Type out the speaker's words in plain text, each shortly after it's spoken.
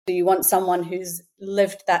So you want someone who's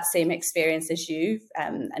lived that same experience as you,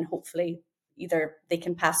 and hopefully either they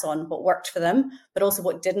can pass on what worked for them, but also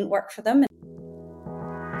what didn't work for them.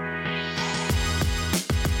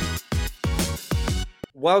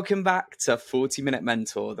 Welcome back to 40 Minute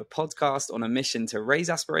Mentor, the podcast on a mission to raise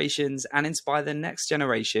aspirations and inspire the next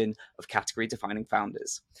generation of category-defining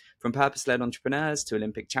founders. From purpose-led entrepreneurs to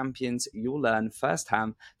Olympic champions, you'll learn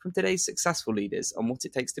firsthand from today's successful leaders on what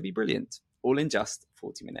it takes to be brilliant, all in just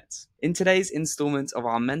 40 minutes. In today's installment of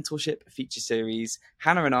our Mentorship feature series,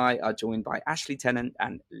 Hannah and I are joined by Ashleigh Tennent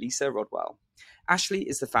and Lisa Rodwell. Ashleigh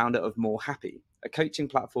is the founder of Happi, a coaching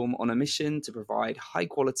platform on a mission to provide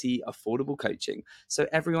high-quality, affordable coaching so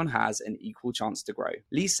everyone has an equal chance to grow.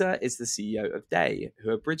 Lisa is the CEO of Daye, who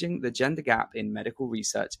are bridging the gender gap in medical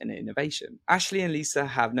research and innovation. Ashleigh and Lisa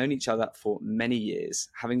have known each other for many years,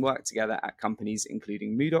 having worked together at companies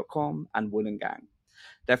including Moo.com and Wool & Gang.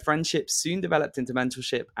 Their friendship soon developed into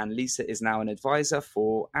mentorship, and Lisa is now an advisor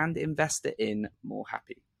for and investor in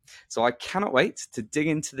Happi. So I cannot wait to dig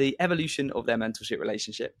into the evolution of their mentorship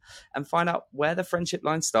relationship and find out where the friendship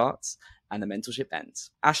line starts and the mentorship ends.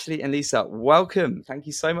 Ashleigh and Lisa, welcome. Thank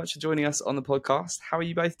you so much for joining us on the podcast. How are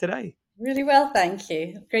you both today? Really well, thank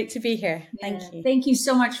you. Great to be here. Thank you. Thank you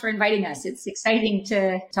so much for inviting us. It's exciting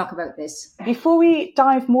to talk about this. Before we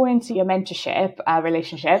dive more into your mentorship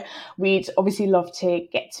relationship, we'd obviously love to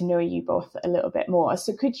get to know you both a little bit more.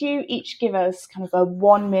 So could you each give us kind of a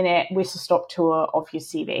 1-minute whistle-stop tour of your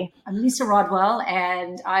CV? I'm Lisa Rodwell,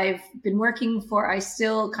 and I've been working for, I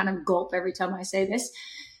still kind of gulp every time I say this,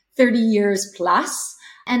 30 years plus.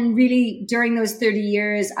 And really, during those 30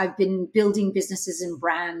 years, I've been building businesses and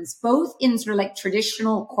brands, both in sort of like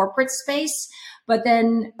traditional corporate space, but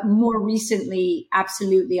then more recently,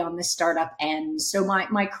 absolutely on the startup end. So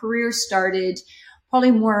my career started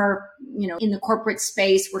probably more, in the corporate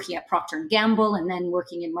space, working at Procter & Gamble, and then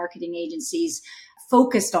working in marketing agencies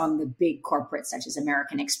focused on the big corporates such as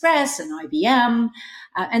American Express and IBM.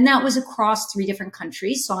 And that was across 3 different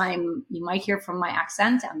countries. So you might hear from my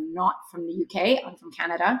accent, I'm not from the UK, I'm from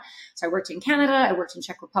Canada. So I worked in Canada, I worked in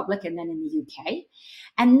Czech Republic, and then in the UK.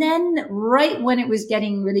 And then right when it was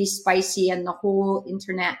getting really spicy and the whole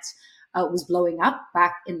internet was blowing up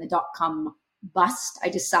back in the .com bust, I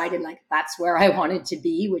decided that's where I wanted to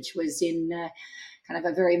be, which was in kind of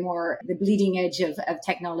a very more the bleeding edge of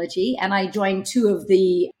technology. And I joined 2 of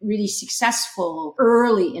the really successful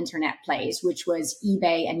early internet plays, which was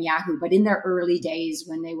eBay and Yahoo, but in their early days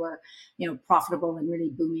when they were, profitable and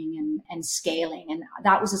really booming and scaling. And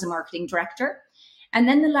that was as a marketing director. And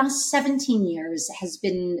then the last 17 years has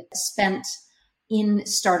been spent in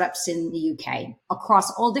startups in the UK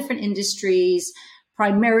across all different industries,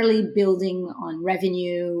 primarily building on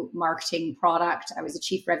revenue, marketing, product. I was the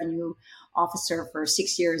chief revenue officer for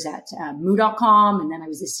 6 years at Moo.com, and then I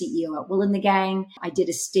was the CEO at Wool & Gang. I did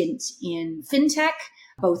a stint in fintech,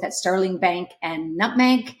 both at Sterling Bank and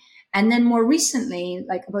Nutmeg. And then more recently,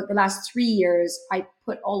 about the last 3 years, I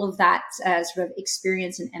put all of that sort of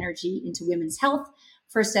experience and energy into women's health,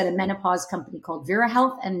 first at a menopause company called Vera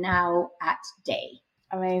Health, and now at Daye.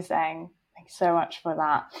 Amazing. Thanks so much for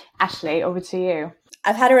that. Ashleigh, over to you.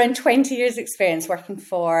 I've had around 20 years experience working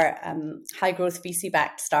for high growth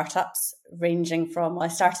VC-backed startups, ranging from, I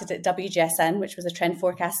started at WGSN, which was a trend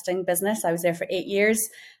forecasting business. I was there for 8 years.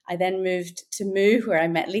 I then moved to Moo, where I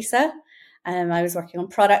met Lisa. I was working on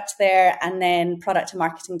product there, and then product and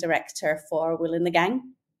marketing director for Wool &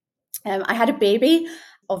 Gang. I had a baby.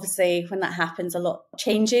 Obviously, when that happens, a lot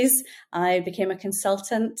changes. I became a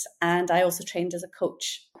consultant, and I also trained as a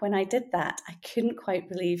coach. When I did that, I couldn't quite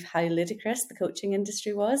believe how ludicrous the coaching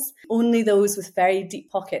industry was. Only those with very deep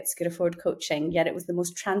pockets could afford coaching, yet it was the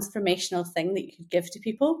most transformational thing that you could give to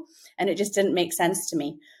people, and it just didn't make sense to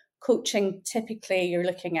me. Coaching, typically, you're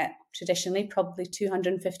looking at traditionally probably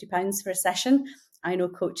 £250 for a session. I know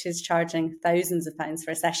coaches charging thousands of pounds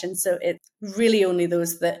for a session, so it's really only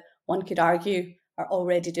those that one could argue are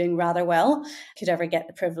already doing rather well could ever get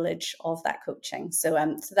the privilege of that coaching. So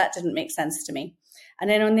that didn't make sense to me. And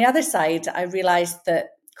then on the other side, I realized that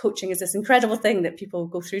coaching is this incredible thing that people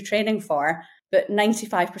go through training for, but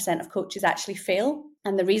 95% of coaches actually fail.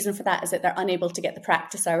 And the reason for that is that they're unable to get the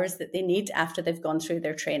practice hours that they need after they've gone through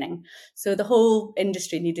their training. So the whole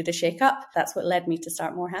industry needed a shake up. That's what led me to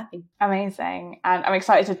start Happi. Amazing. And I'm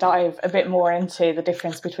excited to dive a bit more into the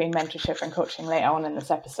difference between mentorship and coaching later on in this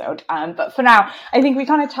episode. But for now, I think we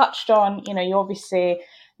kind of touched on, you obviously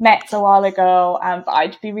met a while ago, but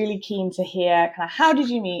I'd be really keen to hear kind of how did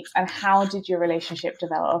you meet and how did your relationship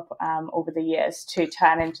develop over the years to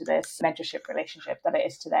turn into this mentorship relationship that it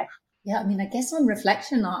is today? Yeah, I guess on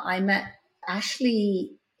reflection, I met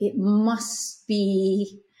Ashleigh, it must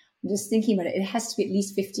be I'm just thinking about it. It has to be at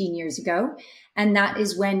least 15 years ago. And that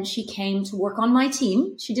is when she came to work on my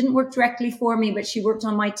team. She didn't work directly for me, but she worked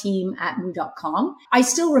on my team at moo.com. I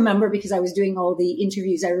still remember, because I was doing all the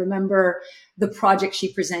interviews, I remember the project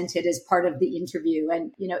she presented as part of the interview.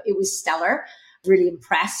 And, it was stellar. Really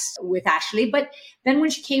impressed with Ashleigh. But then when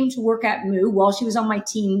she came to work at Moo, while she was on my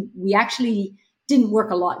team, we actually didn't work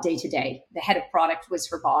a lot day to day. The head of product was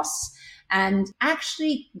her boss, and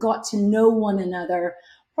actually got to know one another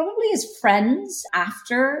probably as friends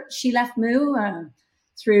after she left Moo.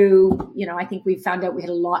 Through, I think we found out we had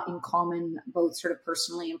a lot in common, both sort of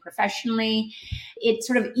personally and professionally. It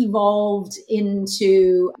sort of evolved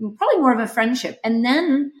into probably more of a friendship. And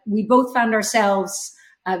then we both found ourselves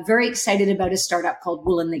very excited about a startup called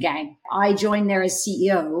Wool and the Gang. I joined there as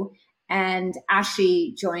CEO, and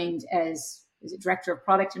Ashleigh joined as director of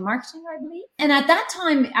product and marketing, I believe. And at that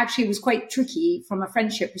time, actually, it was quite tricky from a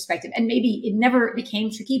friendship perspective. And maybe it never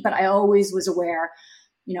became tricky, but I always was aware,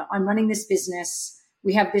 I'm running this business.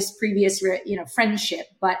 We have this previous, friendship,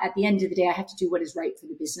 but at the end of the day, I have to do what is right for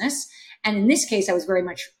the business. And in this case, I was very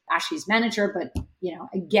much Ashleigh's manager, but,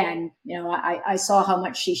 again, I saw how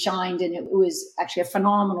much she shined, and it was actually a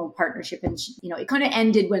phenomenal partnership. And, it kind of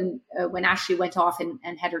ended when Ashleigh went off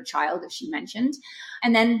and had her child, as she mentioned.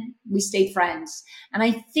 And then we stayed friends. And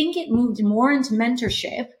I think it moved more into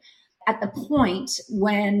mentorship at the point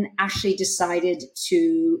when Ashleigh decided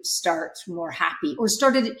to start more Happi, or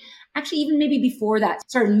started actually even maybe before that,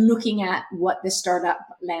 started looking at what the startup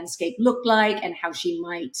landscape looked like and how she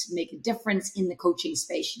might make a difference in the coaching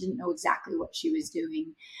space. She didn't know exactly what she was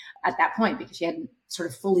doing at that point because she hadn't sort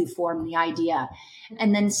of fully formed the idea.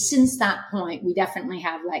 And then since that point, we definitely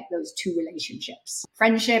have like those two relationships: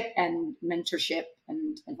 friendship and mentorship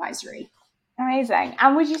and advisory. Amazing.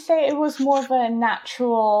 And would you say it was more of a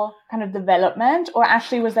natural kind of development, or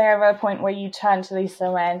actually was there ever a point where you turned to Lisa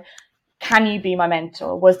and went, can you be my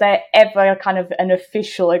mentor? Was there ever kind of an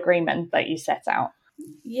official agreement that you set out?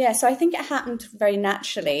 Yeah, so I think it happened very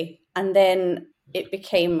naturally. And then it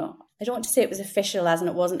became, I don't want to say it was official as in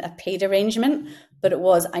it wasn't a paid arrangement, but it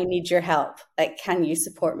was, I need your help. Like, can you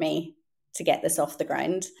support me to get this off the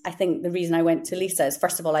ground? I think the reason I went to Lisa is,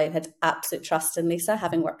 first of all, I had absolute trust in Lisa,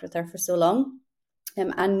 having worked with her for so long,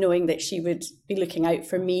 and knowing that she would be looking out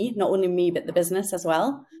for me, not only me, but the business as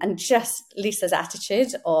well. And just Lisa's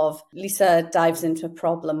attitude of, Lisa dives into a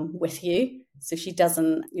problem with you. So she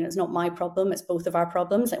doesn't, it's not my problem, it's both of our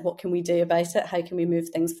problems. Like, what can we do about it? How can we move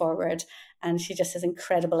things forward? And she just has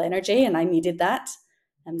incredible energy, and I needed that.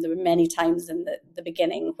 And there were many times in the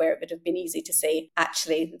beginning where it would have been easy to say,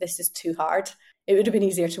 actually, this is too hard. It would have been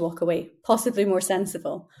easier to walk away, possibly more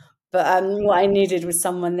sensible. But what I needed was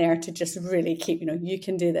someone there to just really keep, you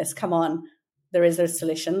can do this. Come on, there is a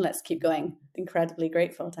solution. Let's keep going. Incredibly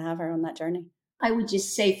grateful to have her on that journey. I would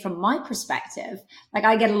just say, from my perspective, like,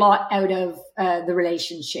 I get a lot out of the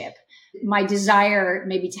relationship. My desire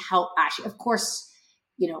maybe to help Ashleigh, of course,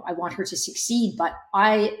 I want her to succeed, but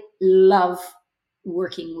I love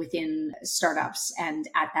working within startups and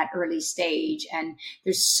at that early stage. And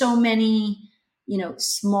there's so many,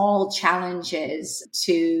 small challenges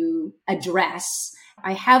to address.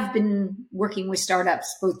 I have been working with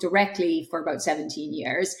startups both directly for about 17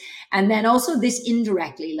 years, and then also this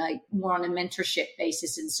indirectly, like more on a mentorship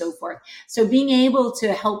basis and so forth. So being able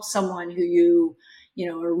to help someone who you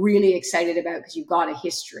are really excited about because you've got a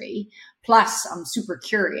history, plus I'm super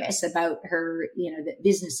curious about her, the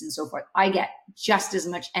business and so forth, I get just as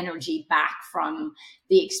much energy back from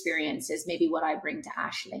the experience as maybe what I bring to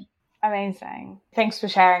Ashleigh. Amazing. Thanks for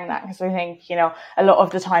sharing that, because I think, a lot of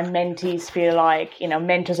the time mentees feel like,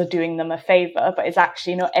 mentors are doing them a favor, but it's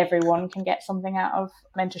actually not everyone can get something out of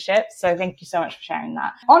mentorship. So thank you so much for sharing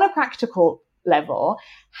that. On a practical level,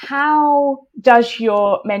 how does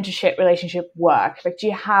your mentorship relationship work? Like, do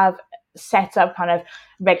you have set up kind of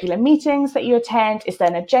regular meetings that you attend? Is there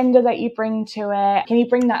an agenda that you bring to it? Can you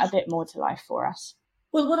bring that a bit more to life for us?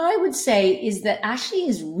 Well, what I would say is that Ashleigh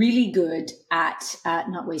is really good at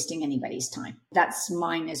not wasting anybody's time. That's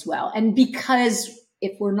mine as well. And because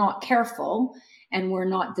if we're not careful and we're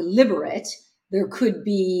not deliberate, there could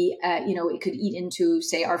be, it could eat into,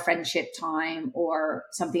 say, our friendship time or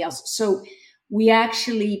something else. So we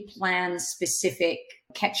actually plan specific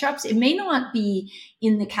catch-ups. It may not be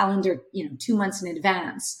in the calendar, 2 months in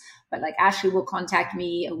advance, but like Ashleigh will contact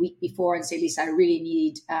me a week before and say, Lisa, I really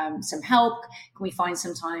need some help. Can we find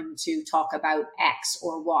some time to talk about X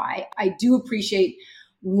or Y? I do appreciate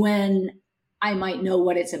when I might know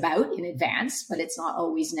what it's about in advance, but it's not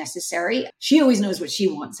always necessary. She always knows what she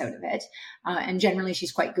wants out of it. And generally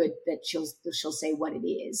she's quite good that she'll say what it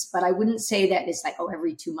is. But I wouldn't say that it's like, oh,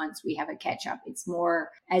 every 2 months we have a catch up. It's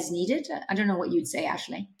more as needed. I don't know what you'd say,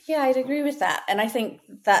 Ashleigh. Yeah, I'd agree with that. And I think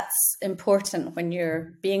that's important when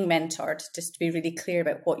you're being mentored, just to be really clear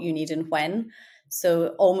about what you need and when. So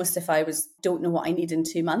almost if I don't know what I need in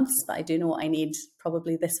 2 months, but I do know what I need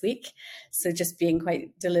probably this week. So just being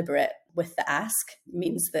quite deliberate with the ask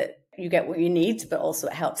means that you get what you need, but also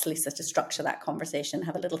it helps Lisa to structure that conversation,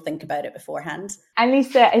 have a little think about it beforehand. And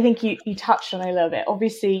Lisa, I think you touched on it a little bit.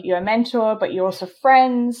 Obviously, you're a mentor, but you're also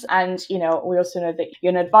friends. And, we also know that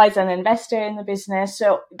you're an advisor and investor in the business.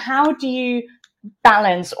 So how do you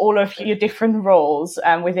balance all of your different roles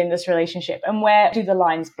within this relationship? And where do the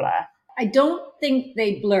lines blur? I don't think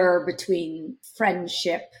they blur between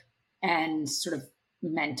friendship and sort of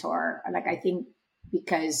mentor. Like, I think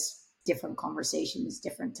because different conversations,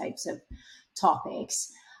 different types of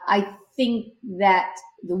topics, I think that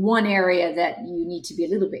the one area that you need to be a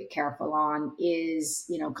little bit careful on is,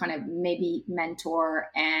 kind of maybe mentor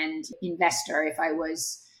and investor. If I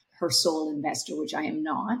was her sole investor, which I am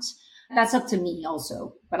not, that's up to me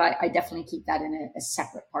also, but I definitely keep that in a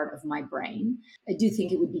separate part of my brain. I do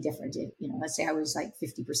think it would be different if, let's say I was like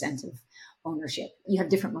 50% of ownership. You have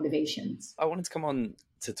different motivations. I wanted to come on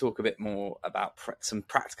to talk a bit more about some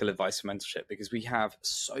practical advice for mentorship, because we have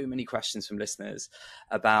so many questions from listeners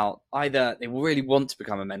about either they really want to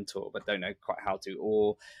become a mentor but don't know quite how to,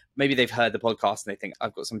 or maybe they've heard the podcast and they think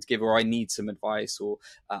I've got something to give, or I need some advice, or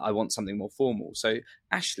I want something more formal. So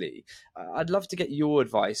Ashleigh, I'd love to get your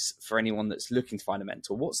advice for anyone that's looking to find a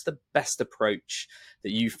mentor. What's the best approach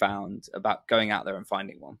that you found about going out there and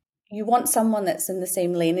finding one? You want someone that's in the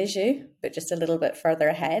same lane as you, but just a little bit further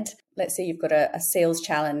ahead. Let's say you've got a sales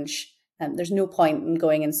challenge. There's no point in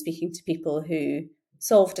going and speaking to people who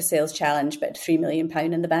solved a sales challenge but £3 million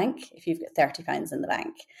in the bank if you've got £30 in the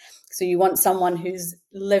bank. So you want someone who's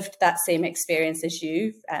lived that same experience as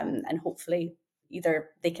you, and hopefully either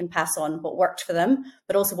they can pass on what worked for them,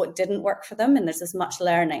 but also what didn't work for them. And there's as much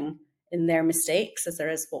learning in their mistakes as there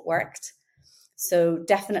is what worked. So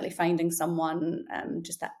definitely finding someone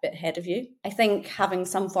just that bit ahead of you. I think having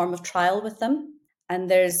some form of trial with them. And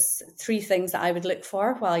there's 3 things that I would look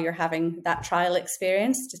for while you're having that trial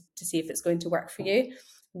experience to see if it's going to work for you.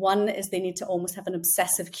 One is they need to almost have an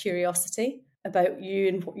obsessive curiosity about you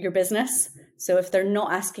and your business. So if they're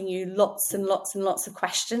not asking you lots and lots and lots of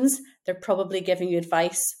questions, they're probably giving you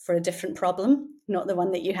advice for a different problem, not the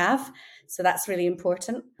one that you have. So that's really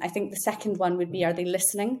important. I think the second one would be, are they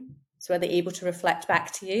listening? So are they able to reflect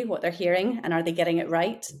back to you what they're hearing, and are they getting it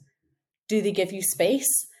right? Do they give you space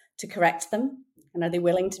to correct them? And are they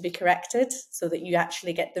willing to be corrected so that you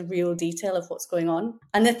actually get the real detail of what's going on?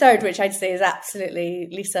 And the third, which I'd say is absolutely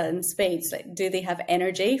Lisa in spades, like, do they have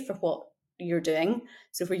energy for what you're doing?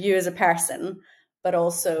 So for you as a person, but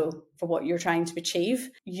also for what you're trying to achieve,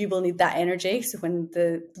 you will need that energy. So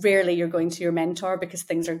rarely you're going to your mentor because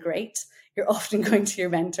things are great. You're often going to your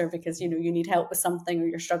mentor because, you need help with something or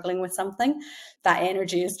you're struggling with something. That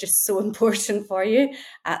energy is just so important for you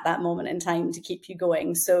at that moment in time to keep you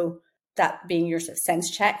going. So that being your sort of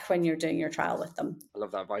sense check when you're doing your trial with them. I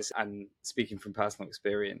love that advice. And speaking from personal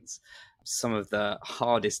experience, some of the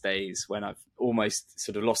hardest days when I've almost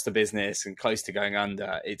sort of lost the business and close to going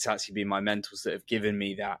under, it's actually been my mentors that have given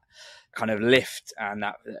me that kind of lift and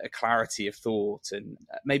that clarity of thought, and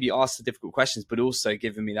maybe asked the difficult questions, but also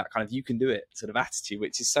given me that kind of you can do it sort of attitude,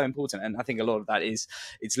 which is so important. And I think a lot of that is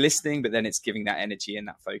it's listening, but then it's giving that energy and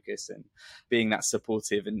that focus and being that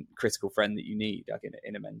supportive and critical friend that you need, like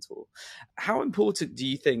in a mentor. How important do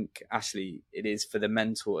you think, Ashleigh, it is for the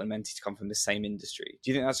mentor and mentee to come from the same industry?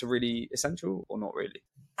 Do you think that's really essential or not really?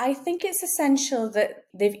 I think it's essential that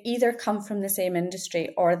they've either come from the same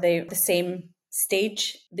industry or they're the same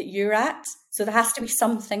stage that you're at. So there has to be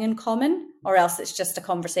something in common, or else it's just a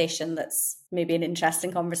conversation that's maybe an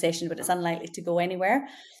interesting conversation, but it's unlikely to go anywhere.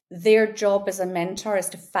 Their job as a mentor is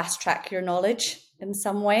to fast track your knowledge in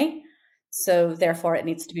some way. So therefore it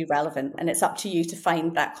needs to be relevant, and it's up to you to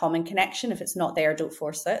find that common connection. If it's not there, don't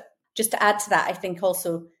force it. Just to add to that, I think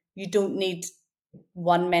also you don't need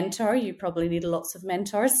one mentor. You probably need lots of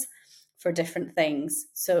mentors for different things.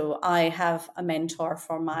 So I have a mentor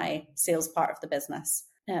for my sales part of the business.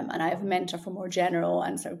 And I have a mentor for more general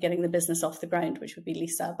and sort of getting the business off the ground, which would be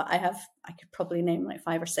Lisa. But I could probably name like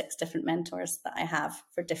 5 or 6 different mentors that I have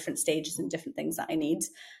for different stages and different things that I need.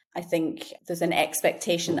 I think there's an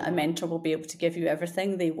expectation that a mentor will be able to give you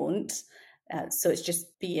everything. They won't. So it's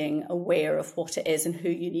just being aware of what it is and who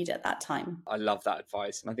you need at that time. I love that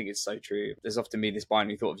advice. And I think it's so true. There's often been this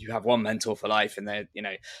binary thought of you have one mentor for life and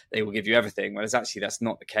they will give you everything. Whereas actually that's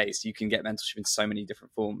not the case. You can get mentorship in so many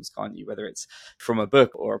different forms, can't you? Whether it's from a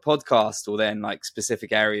book or a podcast, or then like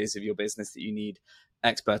specific areas of your business that you need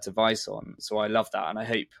expert advice on. So I love that. And I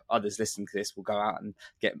hope others listening to this will go out and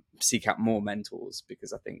seek out more mentors,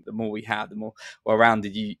 because I think the more we have, the more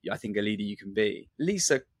well-rounded I think a leader you can be.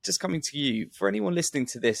 Lisa, just coming to you, for anyone listening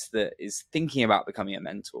to this that is thinking about becoming a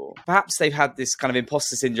mentor, perhaps they've had this kind of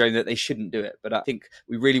imposter syndrome that they shouldn't do it, but I think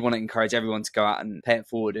we really want to encourage everyone to go out and pay it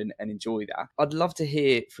forward and enjoy that. I'd love to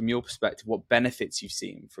hear from your perspective what benefits you've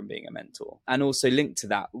seen from being a mentor, and also linked to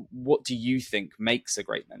that, what do you think makes a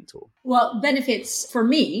great mentor? Well, benefits for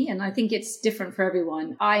me, and I think it's different for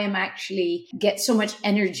everyone, I am actually get so much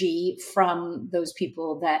energy from those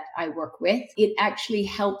people that I work with. It actually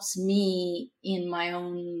helps me in my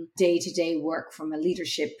own day-to-day work from a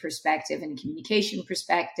leadership perspective and communication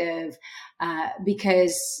perspective,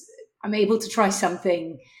 because I'm able to try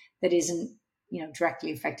something that isn't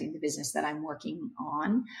directly affecting the business that I'm working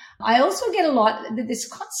on. I also get a lot this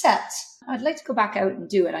concept. I'd like to go back out and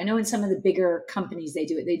do it. I know in some of the bigger companies they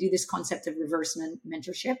do it. They do this concept of reverse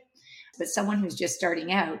mentorship. But someone who's just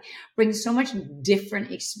starting out brings so much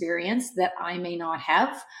different experience that I may not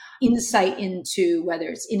have, insight into whether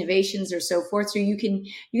it's innovations or so forth. So you can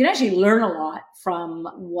actually learn a lot from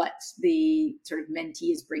what the sort of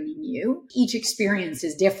mentee is bringing you. Each experience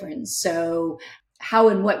is different. So how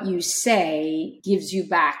and what you say gives you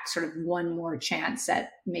back sort of one more chance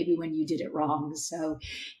at maybe when you did it wrong. So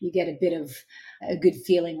you get a bit of a good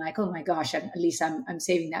feeling like, oh my gosh, at least I'm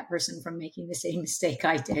saving that person from making the same mistake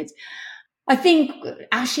I did. I think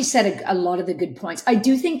Ashleigh said a lot of the good points. I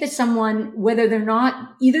do think that someone, whether they're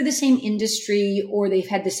not either the same industry or they've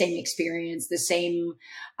had the same experience, the same,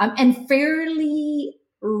 and fairly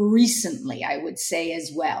recently, I would say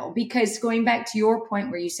as well, because going back to your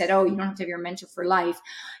point where you said, oh, you don't have to have your mentor for life.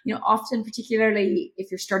 Often, particularly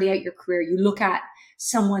if you're starting out your career, you look at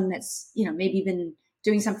someone that's, maybe been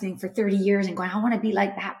doing something for 30 years and going, I want to be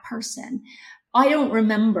like that person. I don't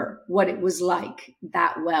remember what it was like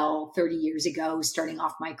that well 30 years ago, starting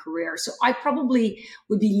off my career. So I probably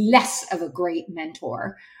would be less of a great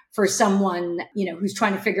mentor for someone, who's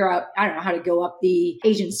trying to figure out, I don't know, how to go up the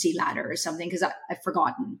agency ladder or something, because I've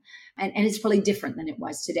forgotten. And it's probably different than it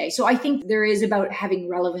was today. So I think there is about having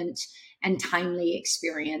relevant and timely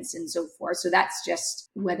experience and so forth. So that's just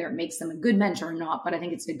whether it makes them a good mentor or not, but I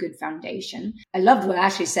think it's a good foundation. I loved what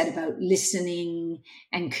Ashleigh said about listening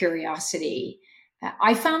and curiosity.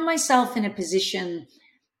 I found myself in a position,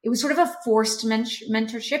 it was sort of a forced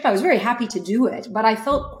mentorship. I was very happy to do it, but I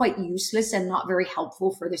felt quite useless and not very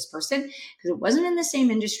helpful for this person because it wasn't in the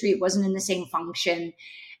same industry. It wasn't in the same function.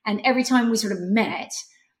 And every time we sort of met,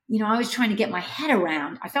 I was trying to get my head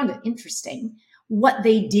around. I found it interesting what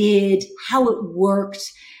they did, how it worked.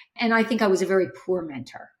 And I think I was a very poor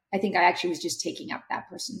mentor. I think I actually was just taking up that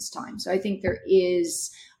person's time. So I think there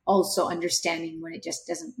is also understanding when it just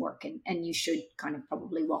doesn't work, and you should kind of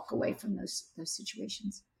probably walk away from those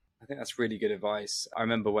situations. I think that's really good advice. I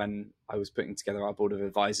remember when I was putting together our board of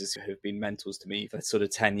advisors who have been mentors to me for sort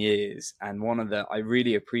of 10 years. And I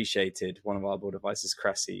really appreciated one of our board advisors,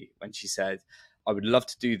 Cressy, when she said, I would love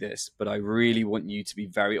to do this, but I really want you to be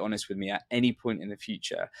very honest with me at any point in the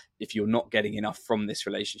future if you're not getting enough from this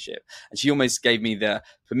relationship. And she almost gave me the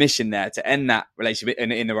permission there to end that relationship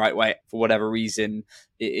in the right way. For whatever reason,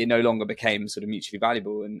 it no longer became sort of mutually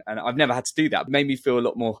valuable. And I've never had to do that. It made me feel a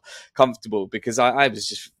lot more comfortable because I was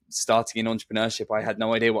just starting in entrepreneurship. I had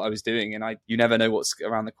no idea what I was doing, and you never know what's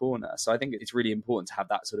around the corner. So I think it's really important to have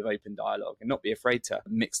that sort of open dialogue and not be afraid to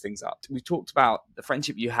mix things up. We talked about the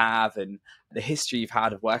friendship you have and the history you've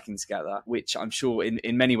had of working together, which I'm sure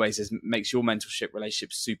in many ways makes your mentorship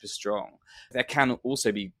relationship super strong. There can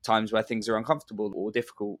also be times where things are uncomfortable or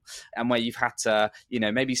difficult and where you've had to,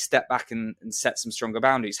 maybe step back and set some stronger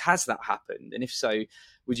boundaries. Has that happened? And if so,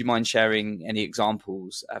 would you mind sharing any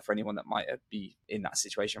examples for anyone that might be in that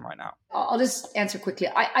situation right now? I'll just answer quickly.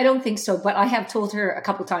 I don't think so, but I have told her a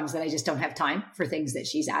couple of times that I just don't have time for things that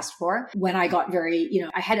she's asked for. When I got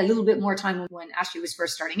I had a little bit more time when Ashleigh was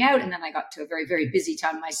first starting out, and then I got to a very, very busy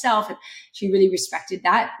time myself, and she really respected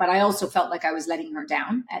that. But I also felt like I was letting her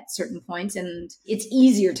down at certain points, and it's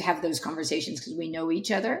easier to have those conversations because we know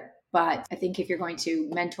each other. But I think if you're going to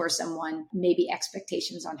mentor someone, maybe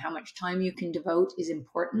expectations on how much time you can devote is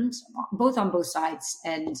important, both on both sides,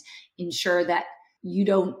 and ensure that you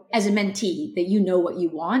don't, as a mentee, that you know what you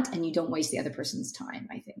want and you don't waste the other person's time,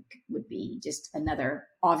 I think would be just another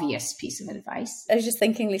obvious piece of advice. I was just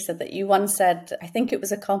thinking, Lisa, that you once said, I think it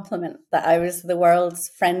was a compliment, that I was the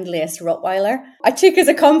world's friendliest Rottweiler. I took it as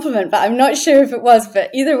a compliment, but I'm not sure if it was.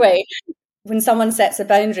 But either way, when someone sets a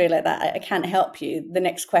boundary like that, I can't help you, the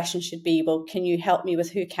next question should be, well, can you help me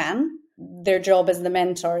with who can? Their job as the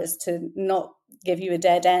mentor is to not give you a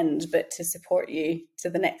dead end, but to support you to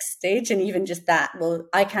the next stage. And even just that, well,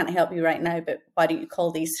 I can't help you right now, but why don't you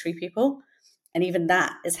call these 3 people? And even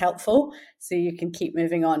that is helpful, so you can keep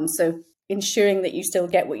moving on. So ensuring that you still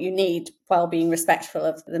get what you need while being respectful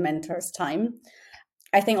of the mentor's time.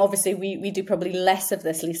 I think obviously we do probably less of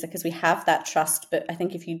this, Lisa, because we have that trust. But I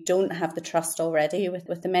think if you don't have the trust already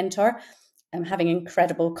with the mentor, having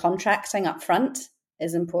incredible contracting up front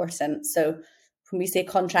is important. So when we say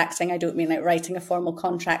contracting, I don't mean like writing a formal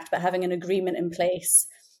contract, but having an agreement in place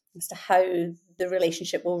as to how the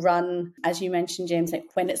relationship will run. As you mentioned, James, like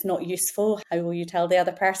when it's not useful, how will you tell the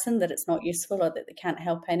other person that it's not useful or that they can't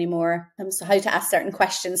help anymore? So how to ask certain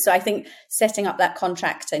questions. So I think setting up that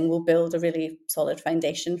contracting will build a really solid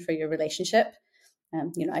foundation for your relationship.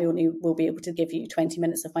 I only will be able to give you 20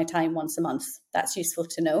 minutes of my time once a month. That's useful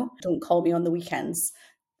to know. Don't call me on the weekends.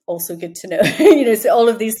 Also good to know. So all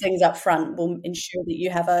of these things up front will ensure that you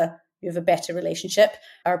have a better relationship.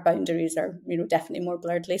 Our boundaries are, definitely more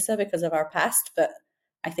blurred, Lisa, because of our past. But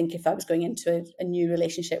I think if I was going into a new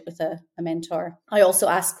relationship with a mentor, I also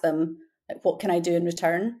ask them, like, what can I do in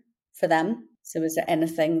return for them? So is there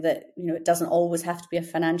anything that, it doesn't always have to be a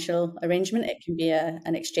financial arrangement. It can be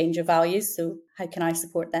an exchange of values. So how can I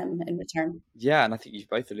support them in return? Yeah, and I think you've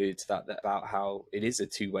both alluded to that about how it is a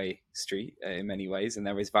two-way street in many ways, and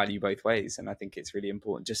there is value both ways. And I think it's really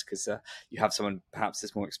important, just because you have someone perhaps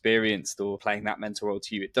that's more experienced or playing that mentor role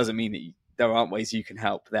to you, it doesn't mean that there aren't ways you can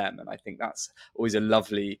help them. And I think that's always a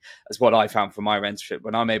lovely, as what I found from my mentorship,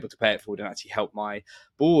 when I'm able to pay it forward and actually help my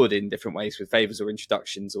board in different ways with favors or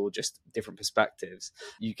introductions or just different perspectives,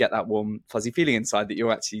 you get that warm fuzzy feeling inside that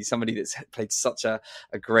you're actually somebody that's played such a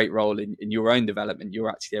great role in your own development. You're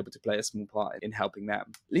actually able to play a small part in helping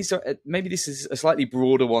them. Lisa, maybe this is a slightly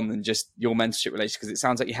broader one than just your mentorship relationship, because it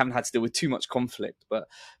sounds like you haven't had to deal with too much conflict. But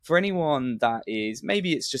for anyone that is,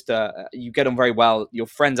 maybe it's just you get on very well, you're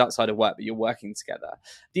friends outside of work, but you're working together.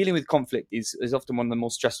 Dealing with conflict is often one of the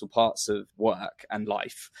more stressful parts of work and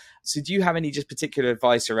life. So do you have any just particular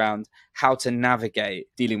advice around how to navigate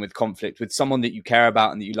dealing with conflict with someone that you care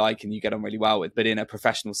about and that you like and you get on really well with, but in a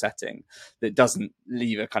professional setting that doesn't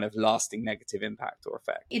leave a kind of lasting negative impact or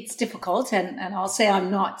effect? It's difficult. And I'll say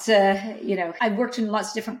I'm not, I've worked in lots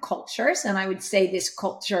of different cultures, and I would say this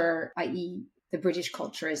culture, i.e. the British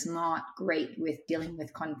culture, is not great with dealing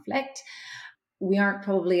with conflict. We aren't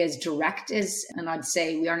probably as direct as, and I'd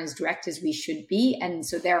say we aren't as direct as we should be. And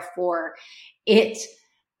so therefore it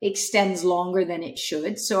extends longer than it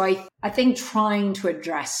should. So I think trying to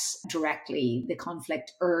address directly the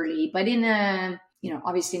conflict early, but in a,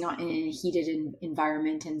 obviously not in a heated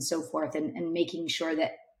environment and so forth, and making sure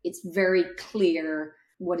that it's very clear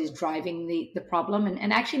what is driving the problem,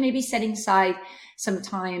 and actually maybe setting aside some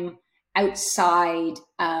time outside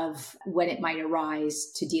of when it might arise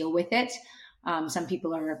to deal with it. Some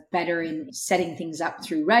people are better in setting things up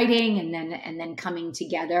through writing and then coming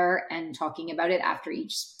together and talking about it after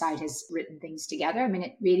each side has written things together. I mean,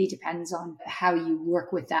 it really depends on how you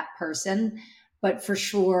work with that person. But for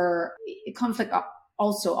sure, conflict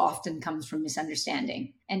also often comes from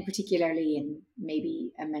misunderstanding, and particularly in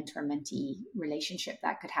maybe a mentor-mentee relationship,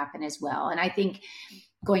 that could happen as well. And I think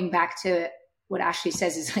going back to what Ashleigh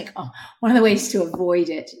says is like, one of the ways to avoid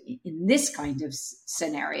it in this kind of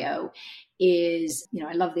scenario is,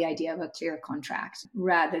 I love the idea of a clear contract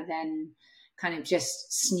rather than kind of just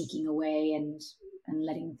sneaking away and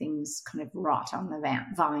letting things kind of rot on the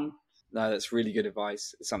vine. No, that's really good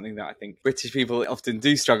advice. It's something that I think British people often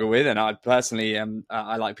do struggle with, and I personally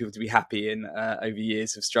I like people to be happy, and over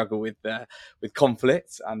years have struggled with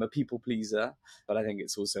conflict. I'm a people pleaser, but I think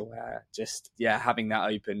it's also just having that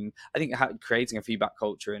open. I think creating a feedback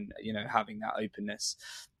culture and having that openness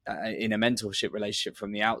in a mentorship relationship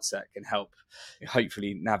from the outset can help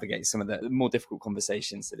hopefully navigate some of the more difficult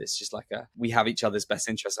conversations, that it's just like we have each other's best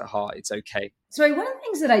interests at heart. It's okay. So one of the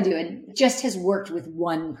things that I do, and just has worked with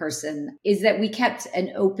one person, is that we kept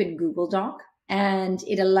an open Google Doc, and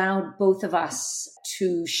it allowed both of us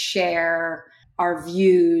to share our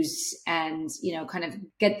views and, kind of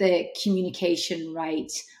get the communication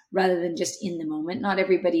right rather than just in the moment. Not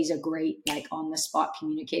everybody's a great, on the spot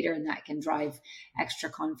communicator, and that can drive extra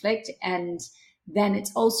conflict. And then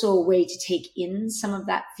it's also a way to take in some of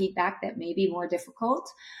that feedback that may be more difficult.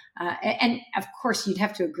 And of course, you'd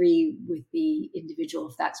have to agree with the individual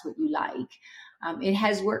if that's what you like. It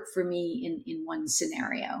has worked for me in one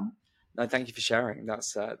scenario. No, thank you for sharing.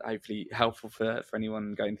 That's hopefully helpful for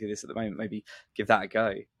anyone going through this at the moment. Maybe give that a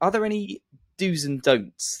go. Are there any do's and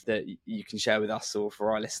don'ts that you can share with us or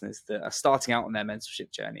for our listeners that are starting out on their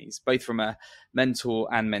mentorship journeys, both from a mentor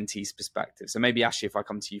and mentee's perspective? So maybe, Ashleigh, if I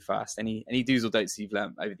come to you first, any do's or don'ts you've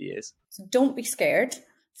learned over the years? So don't be scared.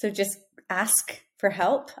 So just ask for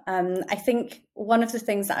help. I think one of the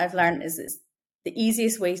things that I've learned is the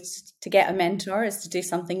easiest way to get a mentor is to do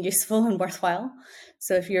something useful and worthwhile.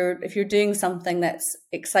 So if you're doing something that's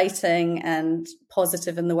exciting and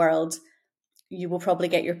positive in the world, you will probably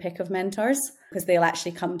get your pick of mentors, because they'll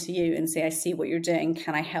actually come to you and say, I see what you're doing.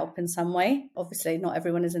 Can I help in some way? Obviously, not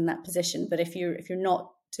everyone is in that position, but if you're not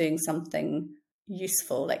doing something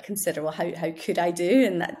useful, like consider, well, how could I do?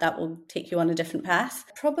 And that will take you on a different path.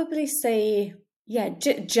 Probably say,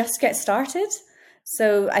 just get started.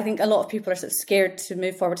 So I think a lot of people are sort of scared to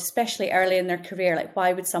move forward, especially early in their career. Like,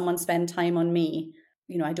 why would someone spend time on me?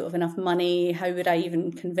 I don't have enough money. How would I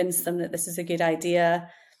even convince them that this is a good idea?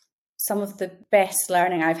 Some of the best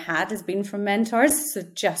learning I've had has been from mentors. So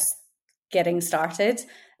just getting started,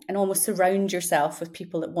 and almost surround yourself with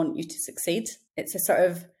people that want you to succeed. It's a sort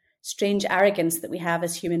of strange arrogance that we have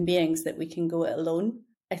as human beings, that we can go it alone.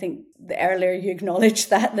 I think the earlier you acknowledge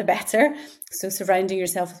that, the better. So surrounding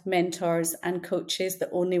yourself with mentors and coaches that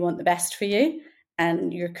only want the best for you,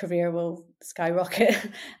 and your career will skyrocket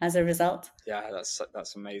as a result. Yeah,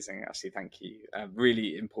 that's amazing, Ashleigh. Thank you.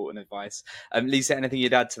 Really important advice. Lisa, anything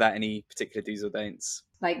you'd add to that? Any particular do's or don'ts?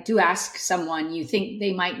 Like, do ask someone you think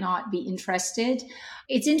they might not be interested.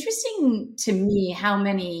 It's interesting to me how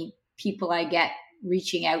many people I get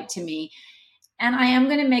reaching out to me. And I am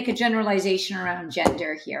going to make a generalization around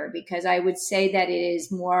gender here, because I would say that it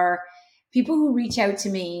is more people who reach out to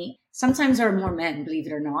me sometimes are more men, believe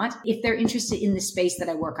it or not, if they're interested in the space that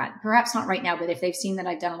I work on. Perhaps not right now, but if they've seen that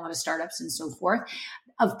I've done a lot of startups and so forth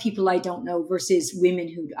of people I don't know versus women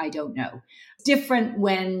who I don't know. Different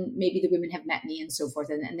when maybe the women have met me and so forth,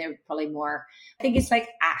 and they're probably more, I think it's like,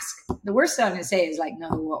 ask. The worst I'm going to say is like no,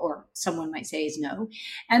 or someone might say is no.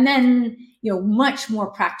 And then, much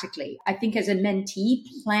more practically, I think as a mentee,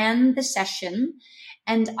 plan the session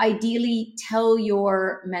and ideally tell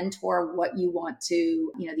your mentor what you want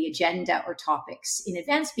to, the agenda or topics in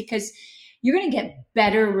advance, because you're going to get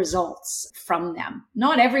better results from them.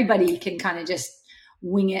 Not everybody can kind of just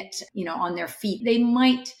wing it, on their feet. They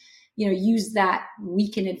might, use that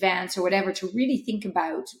week in advance or whatever to really think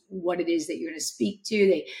about what it is that you're going to speak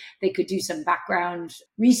to. They could do some background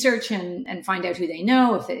research and find out who they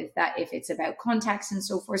know, if it's about contacts and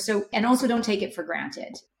so forth. So, and also don't take it for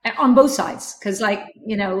granted on both sides. Cause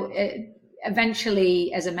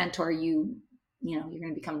eventually as a mentor, you're going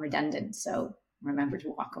to become redundant. So remember to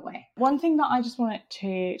walk away. One thing that I just wanted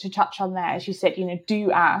to touch on there, as you said,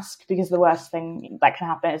 do ask, because the worst thing that can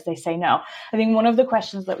happen is they say no. I think one of the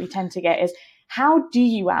questions that we tend to get is, how do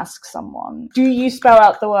you ask someone? Do you spell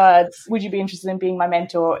out the words, would you be interested in being my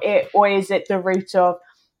mentor? Or is it the route of,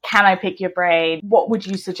 can I pick your brain? What would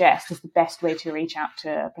you suggest is the best way to reach out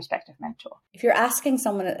to a prospective mentor? If you're asking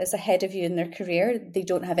someone that is ahead of you in their career, they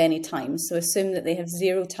don't have any time. So assume that they have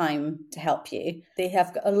zero time to help you. They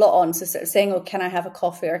have got a lot on. So sort of saying, can I have a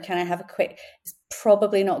coffee or can I have a quick, is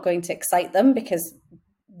probably not going to excite them, because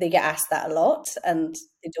they get asked that a lot and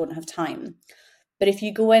they don't have time. But if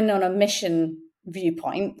you go in on a mission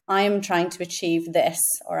viewpoint, I'm trying to achieve this,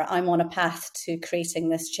 or I'm on a path to creating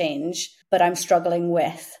this change, but I'm struggling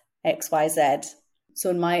with X, Y, Z. So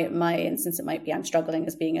in my instance, it might be I'm struggling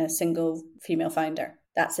as being a single female founder.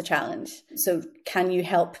 That's a challenge. So can you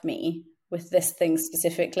help me with this thing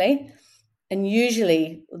specifically? And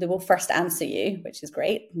usually they will first answer you, which is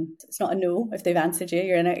great. It's not a no if they've answered you.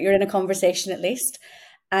 You're in a conversation at least.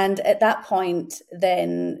 And at that point,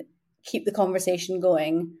 then keep the conversation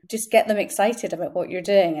going. Just get them excited about what you're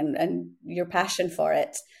doing and your passion for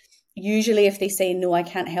it. Usually if they say, no, I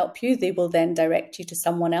can't help you, they will then direct you to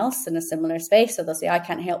someone else in a similar space. So they'll say, I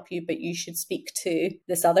can't help you, but you should speak to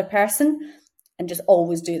this other person. And just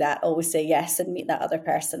always do that. Always say yes and meet that other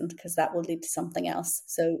person, because that will lead to something else.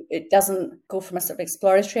 So it doesn't go from a sort of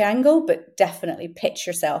exploratory angle, but definitely pitch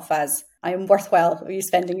yourself as, I am worthwhile. Are you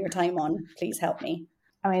spending your time on? Please help me.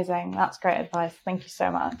 Amazing. That's great advice. Thank you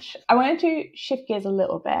so much. I wanted to shift gears a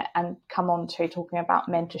little bit and come on to talking about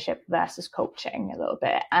mentorship versus coaching a little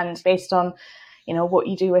bit. And based on, what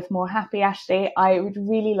you do with More Happi, Ashleigh, I would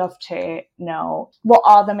really love to know, what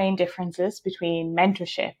are the main differences between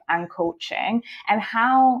mentorship and coaching, and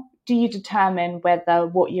how do you determine whether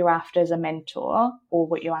what you're after is a mentor or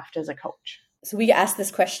what you're after is a coach? So we get asked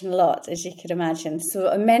this question a lot, as you can imagine. So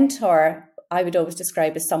a mentor, I would always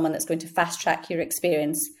describe as someone that's going to fast track your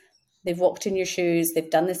experience. They've walked in your shoes, they've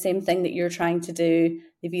done the same thing that you're trying to do.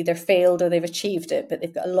 They've either failed or they've achieved it, but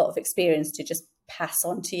they've got a lot of experience to just pass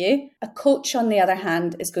on to you. A coach, on the other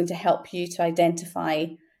hand, is going to help you to identify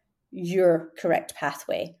your correct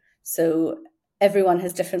pathway. So everyone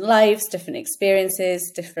has different lives, different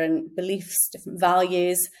experiences, different beliefs, different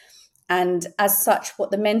values. And as such, what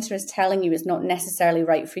the mentor is telling you is not necessarily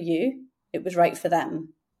right for you. It was right for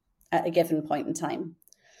them at a given point in time.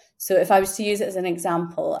 So if I was to use it as an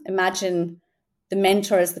example, imagine the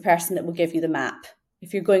mentor is the person that will give you the map.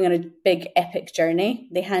 If you're going on a big epic journey,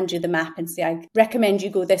 they hand you the map and say, I recommend you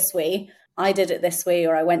go this way. I did it this way,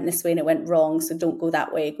 or I went this way and it went wrong. So don't go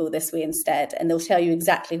that way, go this way instead. And they'll tell you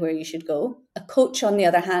exactly where you should go. A coach, on the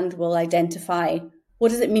other hand, will identify, what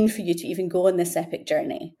does it mean for you to even go on this epic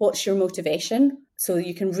journey? What's your motivation? So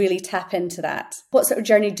you can really tap into that. What sort of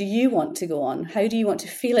journey do you want to go on? How do you want to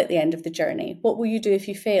feel at the end of the journey? What will you do if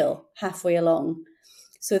you fail halfway along?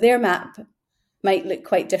 So their map might look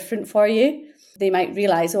quite different for you. They might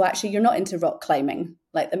realize, oh, actually, you're not into rock climbing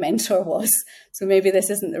like the mentor was. So maybe this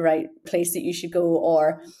isn't the right place that you should go.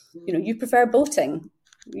 Or, you prefer boating.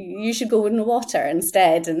 You should go in the water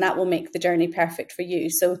instead, and that will make the journey perfect for you.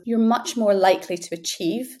 So you're much more likely to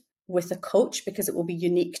achieve with a coach because it will be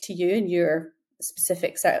unique to you and your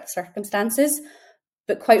specific set of circumstances.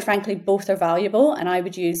 But quite frankly, both are valuable, and I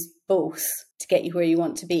would use both to get you where you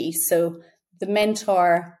want to be. So the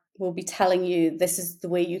mentor will be telling you this is the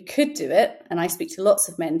way you could do it. And I speak to lots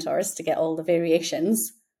of mentors to get all the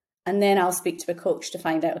variations. And then I'll speak to a coach to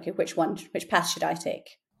find out, okay, which path should I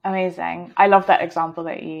take? Amazing. I love that example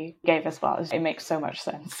that you gave as well. It makes so much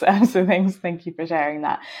sense. So thank you for sharing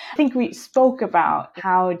that. I think we spoke about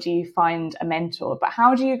how do you find a mentor, but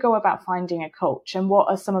how do you go about finding a coach? And what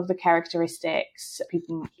are some of the characteristics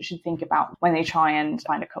people should think about when they try and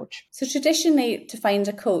find a coach? So traditionally, to find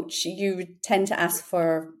a coach, you would tend to ask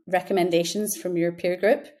for recommendations from your peer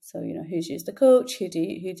group. So, who's used a coach? Who do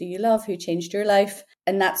you love? Who changed your life?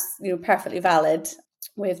 And that's, perfectly valid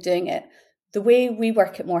way of doing it. The way we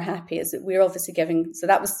work at More Happi is that we're obviously giving, so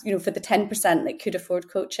that was, for the 10% that could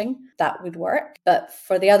afford coaching, that would work. But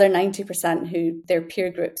for the other 90% who their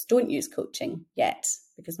peer groups don't use coaching yet,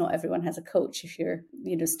 because not everyone has a coach. If you're,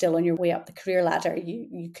 still on your way up the career ladder,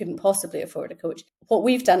 you couldn't possibly afford a coach. What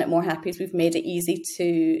we've done at More Happi is we've made it easy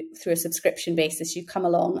to, through a subscription basis, you come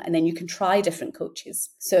along and then you can try different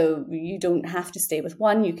coaches. So you don't have to stay with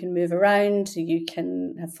one, you can move around, you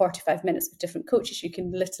can have 45 minutes with different coaches, you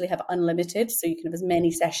can literally have unlimited, so you can have as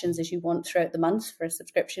many sessions as you want throughout the month for a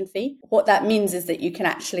subscription fee. What that means is that you can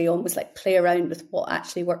actually almost like play around with what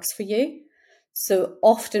actually works for you. So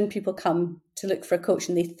often people come to look for a coach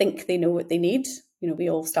and they think they know what they need.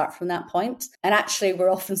 We all start from that point. And actually,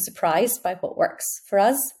 we're often surprised by what works for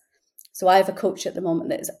us. So I have a coach at the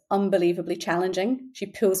moment that is unbelievably challenging. She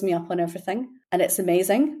pulls me up on everything and it's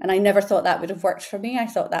amazing. And I never thought that would have worked for me. I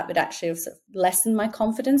thought that would actually have sort of lessened my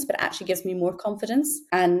confidence, but it actually gives me more confidence.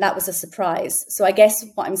 And that was a surprise. So I guess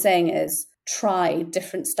what I'm saying is try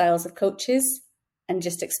different styles of coaches and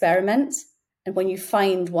just experiment. And when you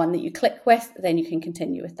find one that you click with, then you can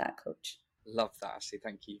continue with that coach. Love that, Ashleigh.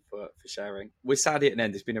 Thank you for sharing. We're sadly at an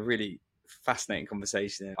end. It's been a really fascinating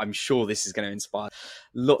conversation. I'm sure this is going to inspire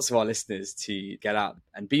lots of our listeners to get out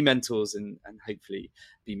and be mentors and hopefully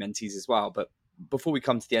be mentees as well. But before we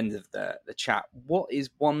come to the end of the chat, what is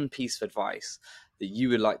one piece of advice that you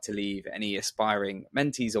would like to leave any aspiring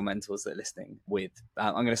mentees or mentors that are listening with?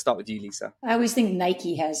 I'm going to start with you, Lisa. I always think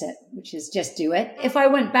Nike has it, which is just do it. If I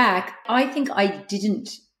went back, I think I didn't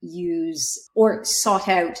use or sought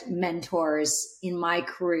out mentors in my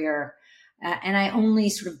career. And I only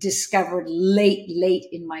sort of discovered late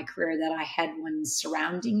in my career that I had one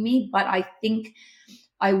surrounding me. But I think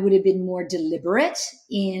I would have been more deliberate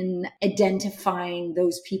in identifying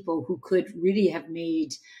those people who could really have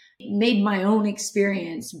made my own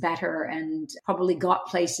experience better and probably got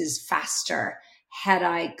places faster had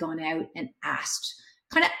I gone out and asked.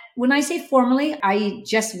 Kind of, when I say formally, I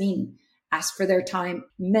just mean ask for their time,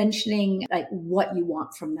 mentioning like what you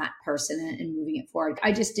want from that person and moving it forward.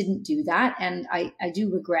 I just didn't do that. And I do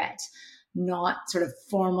regret not sort of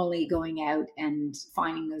formally going out and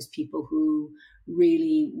finding those people who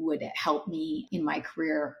really would help me in my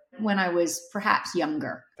career when I was perhaps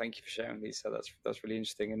younger. Thank you for sharing, Lisa. That's really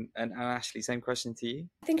interesting. And Ashleigh, same question to you.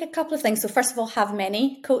 I think a couple of things. So first of all, have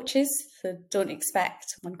many coaches. So don't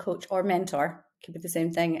expect one coach or mentor, could be the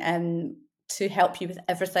same thing, to help you with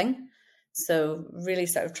everything. So really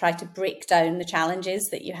sort of try to break down the challenges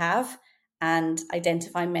that you have and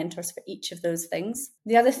identify mentors for each of those things.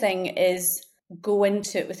 The other thing is go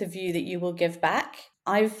into it with a view that you will give back.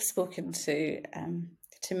 I've spoken to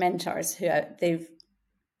mentors who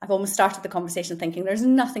I've almost started the conversation thinking there's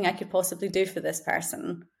nothing I could possibly do for this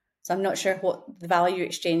person. So I'm not sure what the value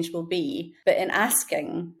exchange will be. But in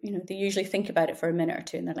asking, they usually think about it for a minute or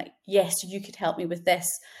two and they're like, yes, you could help me with this.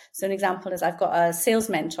 So an example is I've got a sales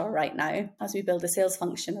mentor right now as we build a sales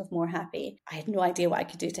function of More Happi. I had no idea what I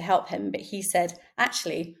could do to help him, but he said,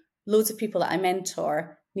 actually, loads of people that I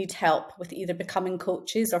mentor need help with either becoming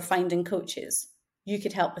coaches or finding coaches. You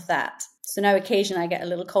could help with that. So now occasionally I get a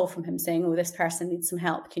little call from him saying, oh, this person needs some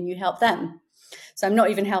help. Can you help them? So I'm not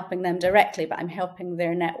even helping them directly, but I'm helping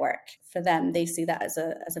their network. For them, they see that as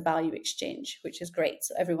a value exchange, which is great.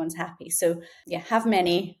 So everyone's happy. So yeah, have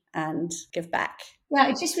many and give back. Yeah,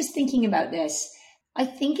 I just was thinking about this. I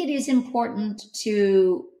think it is important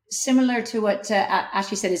to, similar to what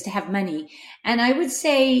Ashleigh said, is to have money. And I would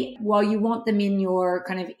say, while you want them in your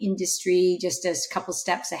kind of industry, just as a couple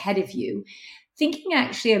steps ahead of you, thinking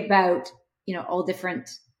actually about, all different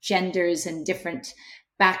genders and different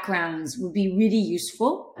backgrounds would be really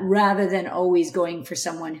useful, rather than always going for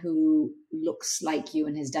someone who looks like you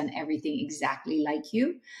and has done everything exactly like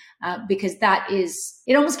you, because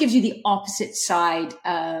it almost gives you the opposite side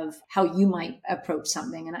of how you might approach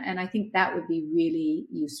something. And I think that would be really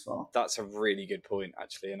useful. That's a really good point,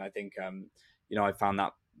 actually. And I think, I found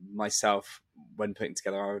that myself when putting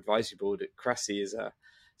together our advisory board at Cressy as a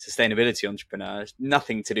sustainability entrepreneur,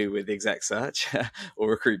 nothing to do with exec search or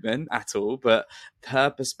recruitment at all, but her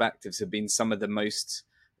perspectives have been some of the most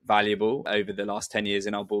valuable over the last 10 years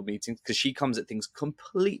in our board meetings, because she comes at things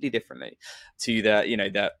completely differently to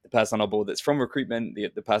the person on our board that's from recruitment, the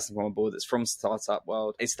person from our board that's from startup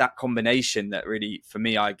world. It's that combination that really, for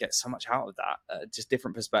me, I get so much out of that, just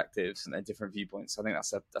different perspectives and different viewpoints. So I think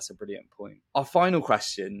that's a brilliant point. Our final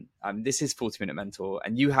question, this is 40-Minute Mentor,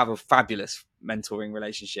 and you have a fabulous mentoring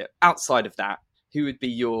relationship. Outside of that, who would be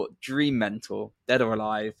your dream mentor, dead or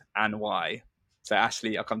alive, and why? So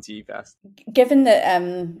Ashleigh, I'll come to you first. Given that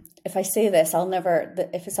if I say this,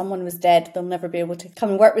 if someone was dead, they'll never be able to come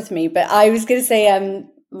and work with me. But I was going to say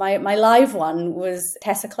my live one was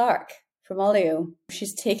Tessa Clark from Olio.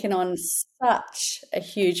 She's taken on such a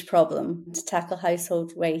huge problem to tackle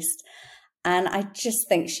household waste. And I just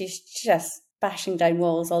think she's just bashing down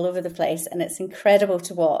walls all over the place. And it's incredible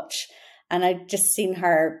to watch. And I've just seen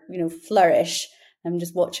her, flourish. I'm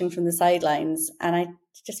just watching from the sidelines, and I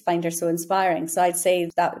just find her so inspiring. So I'd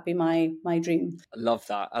say that would be my dream. I love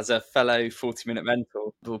that. As a fellow 40-Minute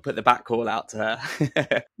Mentor, we'll put the back call out to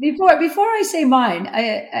her. Before I say mine,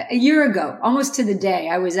 a year ago, almost to the day,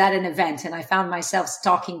 I was at an event and I found myself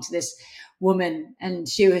talking to this woman, and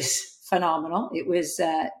she was phenomenal. It was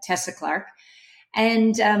Tessa Clark,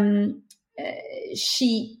 and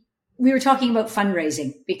we were talking about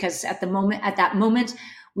fundraising, because at that moment.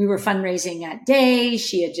 We were fundraising at Daye.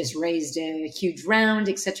 She had just raised a huge round,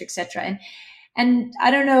 et cetera, et cetera. And I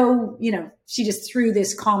don't know, she just threw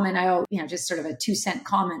this comment out, just sort of a 2-cent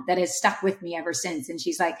comment that has stuck with me ever since. And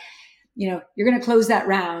she's like, you're going to close that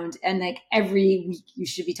round. And like every week you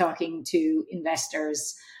should be talking to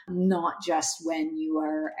investors, not just when you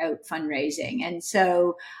are out fundraising. And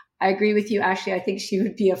so I agree with you, Ashleigh. I think she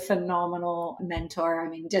would be a phenomenal mentor. I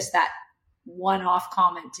mean, just that one-off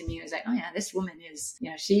comment to me, I was like, oh yeah, this woman is,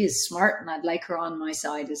 she is smart, and I'd like her on my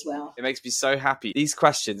side as well. It makes me so happy. These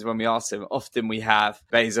questions, when we ask them, often we have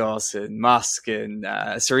Bezos and Musk and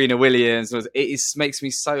Serena Williams. Makes me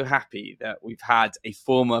so happy that we've had a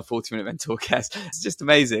former 40-Minute Mentor guest. It's just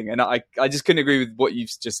amazing. And I just couldn't agree with what you've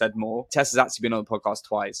just said more. Tess has actually been on the podcast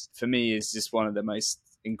twice. For me, is just one of the most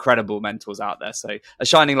incredible mentors out there. So a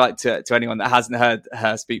shining light to anyone that hasn't heard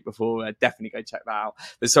her speak before. Definitely go check that out.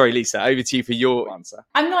 But sorry, Lisa, over to you for your answer.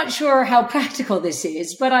 I'm not sure how practical this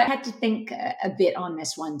is, but I had to think a bit on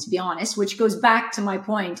this one, to be honest, which goes back to my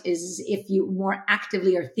point is if you more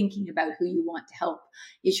actively are thinking about who you want to help,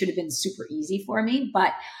 it should have been super easy for me.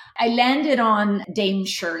 But I landed on Dame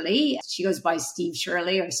Shirley. She goes by Steve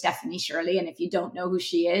Shirley or Stephanie Shirley. And if you don't know who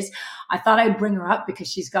she is, I thought I'd bring her up because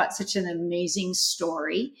she's got such an amazing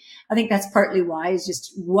story. I think that's partly why, is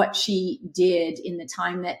just what she did in the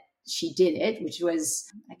time that she did it, which was,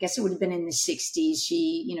 I guess it would have been in the 60s.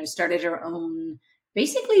 She, started her own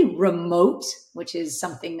basically remote, which is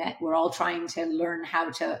something that we're all trying to learn how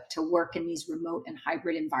to work in these remote and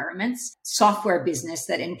hybrid environments. Software business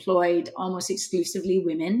that employed almost exclusively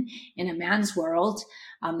women in a man's world.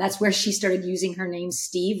 That's where she started using her name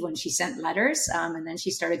Steve when she sent letters. And then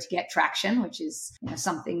she started to get traction, which is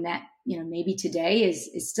something that maybe today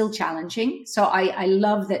is still challenging. So I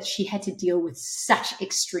love that she had to deal with such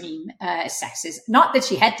extreme sexism. Not that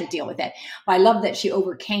she had to deal with it, but I love that she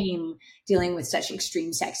overcame dealing with such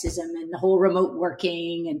extreme sexism and the whole remote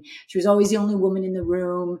working. And she was always the only woman in the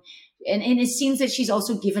room. And it seems that she's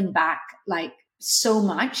also given back like so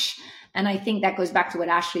much. And I think that goes back to what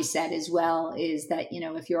Ashleigh said as well, is that,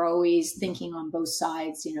 if you're always thinking on both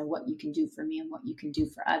sides, what you can do for me and what you can do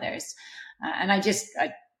for others. And I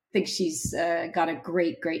think she's got a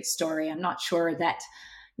great story. I'm not sure that,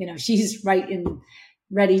 she's right and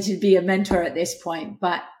ready to be a mentor at this point,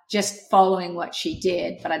 but just following what she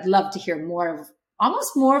did. But I'd love to hear more of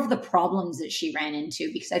the problems that she ran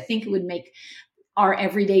into, because I think it would make our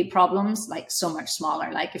everyday problems like so much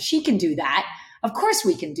smaller. Like if she can do that, of course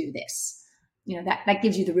we can do this. That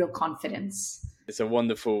gives you the real confidence. It's a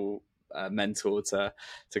wonderful mentor to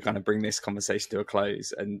kind of bring this conversation to a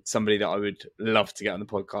close, and somebody that I would love to get on the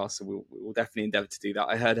podcast. So we'll definitely endeavor to do that.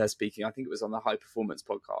 I heard her speaking, I think it was on the High Performance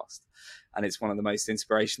podcast, and it's one of the most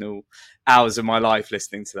inspirational hours of my life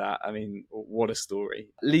listening to that. I mean, what a story.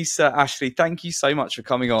 Lisa, Ashleigh, thank you so much for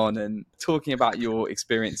coming on and talking about your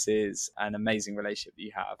experiences and amazing relationship that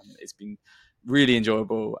you have. It's been really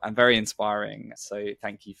enjoyable and very inspiring. So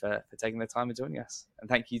thank you for taking the time and joining us. And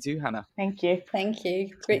thank you too, Hannah. Thank you. Thank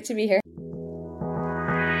you. Great to be here.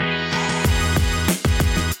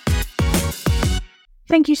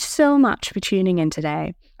 Thank you so much for tuning in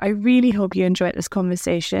today. I really hope you enjoyed this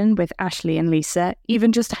conversation with Ashleigh and Lisa,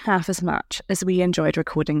 even just half as much as we enjoyed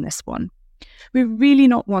recording this one. We're really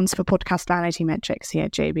not ones for podcast vanity metrics here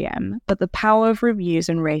at JBM, but the power of reviews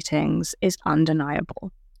and ratings is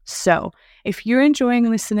undeniable. So, if you're enjoying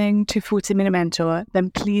listening to 40 Minute Mentor, then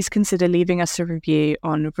please consider leaving us a review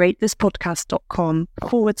on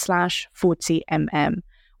ratethispodcast.com/40mm.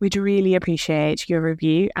 We'd really appreciate your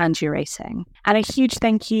review and your rating. And a huge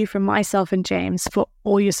thank you from myself and James for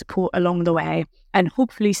all your support along the way, and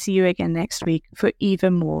hopefully see you again next week for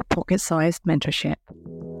even more pocket-sized mentorship.